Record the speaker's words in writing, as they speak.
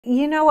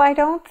You know, I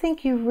don't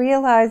think you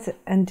realize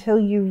until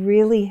you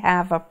really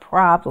have a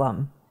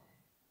problem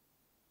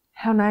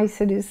how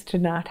nice it is to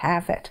not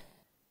have it.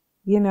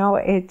 You know,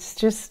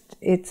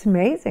 it's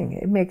amazing.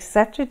 It makes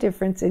such a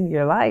difference in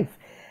your life.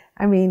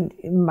 I mean,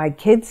 my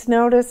kids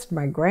noticed,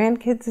 my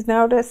grandkids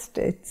noticed.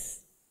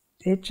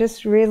 It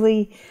just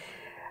really,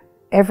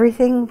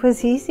 everything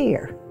was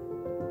easier.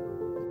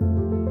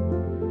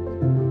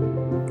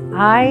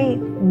 I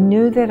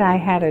knew that I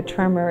had a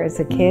tremor as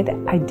a kid.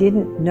 I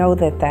didn't know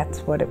that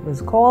that's what it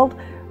was called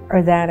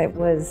or that it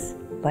was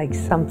like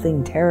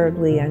something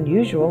terribly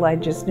unusual. I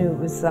just knew it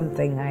was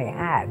something I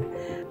had.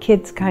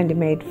 Kids kind of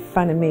made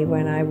fun of me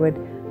when I would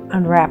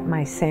unwrap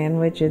my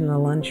sandwich in the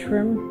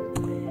lunchroom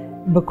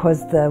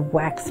because the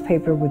wax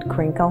paper would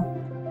crinkle.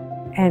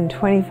 And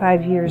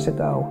 25 years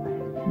ago,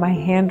 my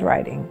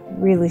handwriting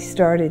really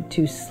started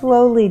to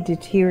slowly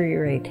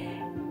deteriorate,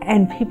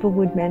 and people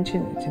would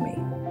mention it to me.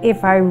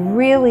 If I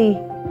really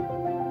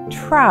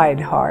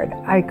tried hard,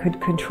 I could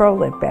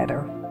control it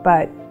better,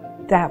 but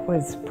that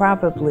was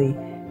probably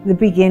the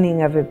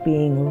beginning of it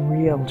being a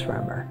real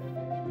tremor.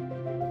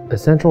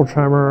 Essential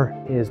tremor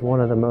is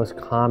one of the most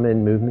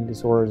common movement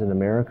disorders in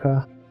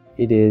America.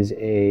 It is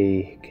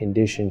a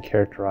condition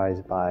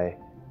characterized by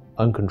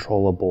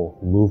uncontrollable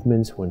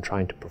movements when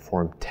trying to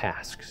perform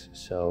tasks.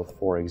 So,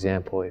 for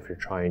example, if you're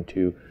trying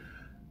to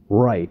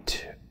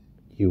write,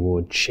 you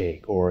would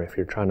shake, or if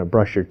you're trying to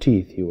brush your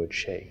teeth, you would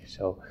shake.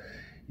 So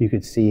you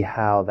could see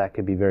how that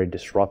could be very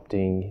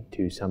disrupting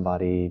to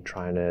somebody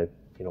trying to,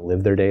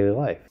 live their daily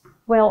life.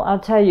 Well, I'll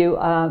tell you,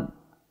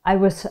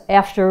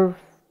 after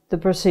the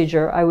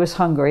procedure, I was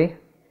hungry,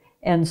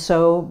 and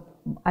so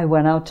I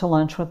went out to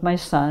lunch with my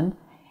son,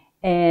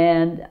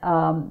 and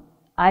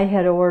I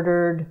had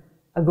ordered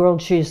a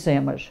grilled cheese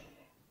sandwich.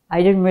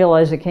 I didn't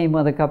realize it came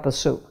with a cup of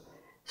soup.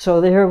 So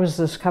there was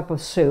this cup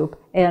of soup,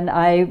 and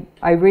I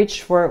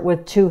reached for it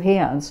with two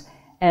hands,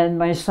 and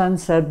my son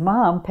said,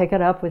 "Mom, pick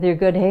it up with your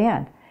good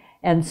hand."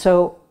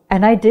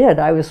 And I did.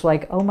 I was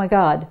like, oh my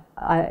God,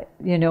 I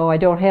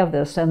don't have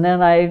this. And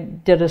then I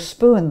did a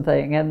spoon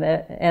thing, and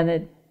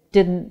it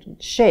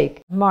didn't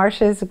shake.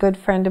 Marcia is a good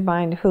friend of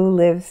mine who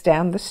lives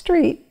down the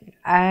street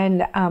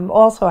and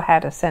also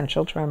had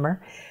essential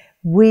tremor.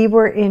 We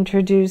were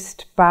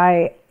introduced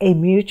by a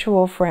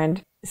mutual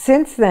friend.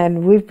 Since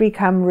then, we've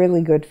become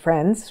really good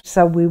friends,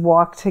 so we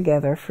walk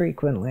together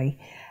frequently.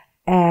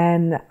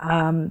 And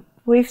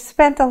we've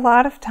spent a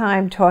lot of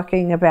time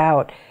talking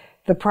about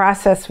the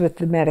process with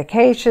the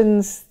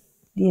medications,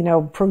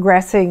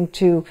 progressing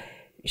to,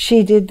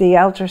 she did the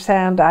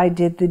ultrasound, I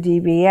did the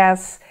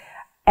DBS,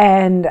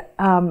 and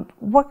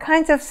what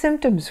kinds of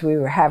symptoms we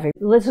were having.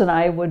 Liz and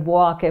I would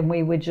walk and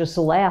we would just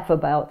laugh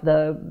about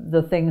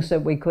the things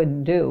that we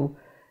couldn't do.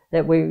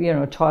 That we,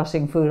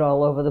 tossing food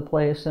all over the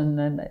place and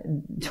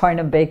then trying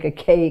to bake a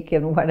cake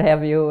and what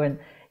have you. And,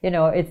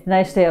 it's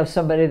nice to have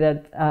somebody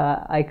that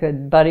I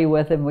could buddy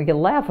with and we could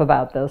laugh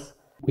about this.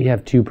 We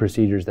have two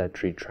procedures that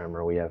treat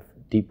tremor. We have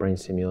Deep Brain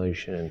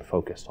Stimulation and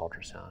Focused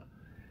Ultrasound.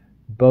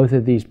 Both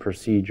of these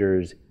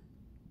procedures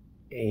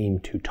aim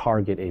to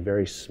target a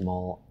very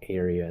small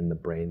area in the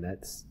brain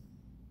that's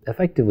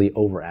effectively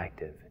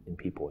overactive in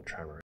people with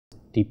tremor.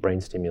 Deep Brain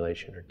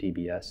Stimulation, or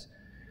DBS.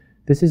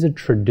 This is a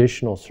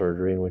traditional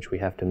surgery in which we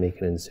have to make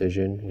an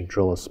incision. We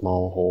drill a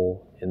small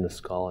hole in the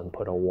skull and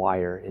put a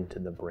wire into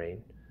the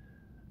brain.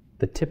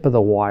 The tip of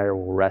the wire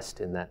will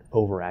rest in that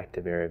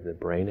overactive area of the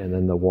brain, and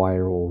then the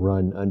wire will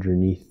run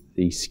underneath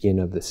the skin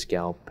of the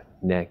scalp,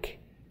 neck,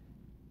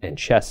 and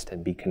chest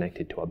and be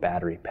connected to a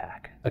battery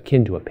pack,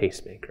 akin to a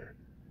pacemaker.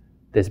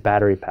 This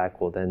battery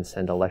pack will then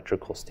send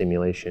electrical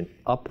stimulation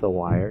up the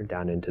wire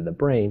down into the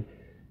brain,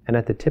 and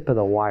at the tip of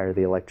the wire,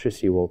 the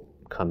electricity will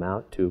come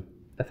out to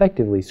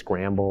effectively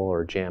scramble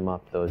or jam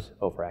up those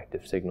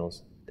overactive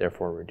signals,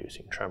 therefore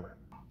reducing tremor.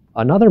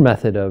 Another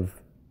method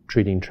of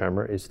treating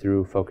tremor is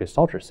through focused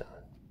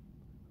ultrasound.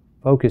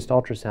 Focused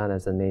ultrasound,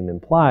 as the name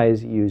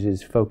implies,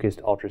 uses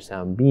focused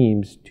ultrasound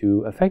beams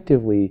to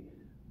effectively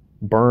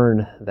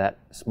burn that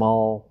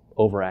small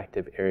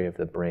overactive area of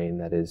the brain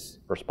that is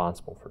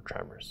responsible for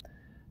tremors.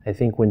 I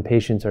think when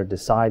patients are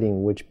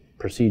deciding which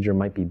procedure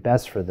might be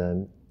best for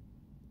them,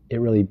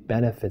 it really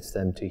benefits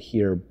them to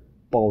hear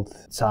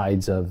both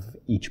sides of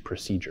each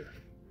procedure.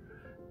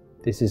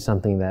 This is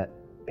something that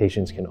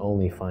patients can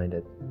only find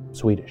at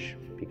Swedish,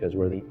 because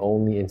we're the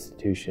only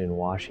institution in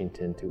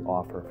Washington to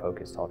offer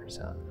focused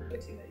ultrasound.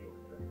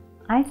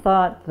 I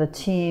thought the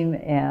team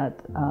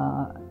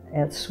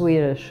at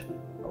Swedish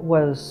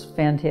was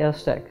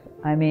fantastic.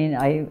 I mean,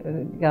 I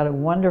got a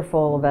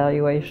wonderful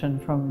evaluation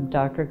from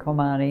Dr.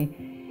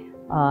 Komani.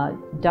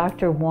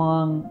 Dr.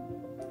 Wong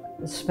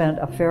spent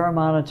a fair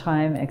amount of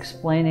time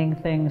explaining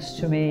things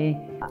to me.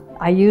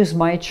 I used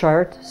my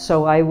chart,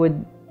 so I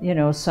would,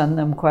 send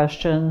them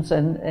questions,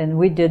 and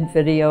we did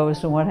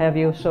videos and what have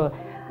you. So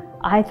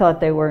I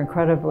thought they were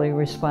incredibly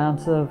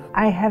responsive.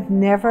 I have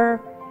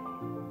never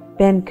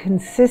been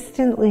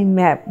consistently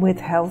met with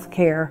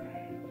healthcare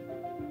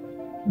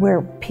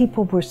where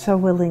people were so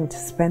willing to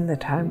spend the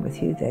time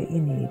with you that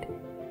you need.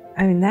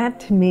 I mean, that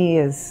to me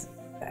is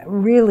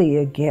really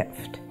a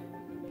gift.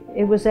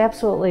 It was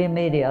absolutely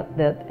immediate.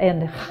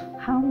 And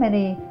how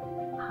many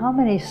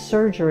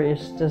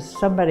surgeries does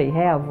somebody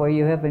have where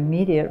you have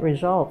immediate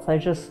results? I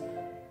just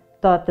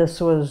thought this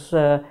was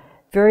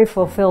very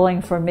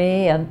fulfilling for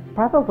me, and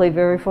probably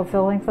very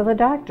fulfilling for the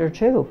doctor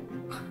too.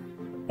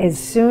 As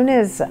soon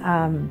as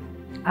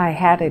I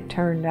had it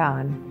turned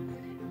on,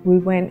 we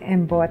went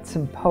and bought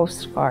some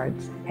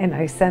postcards, and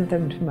I sent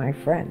them to my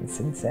friends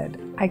and said,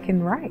 I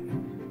can write.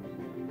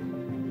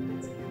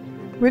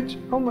 Which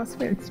almost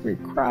makes me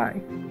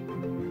cry.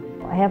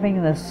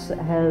 Having this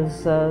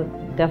has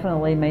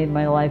definitely made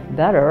my life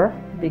better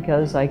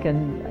because I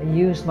can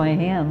use my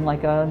hand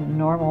like a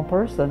normal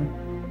person.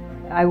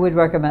 I would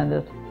recommend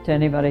it to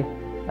anybody.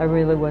 I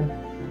really would.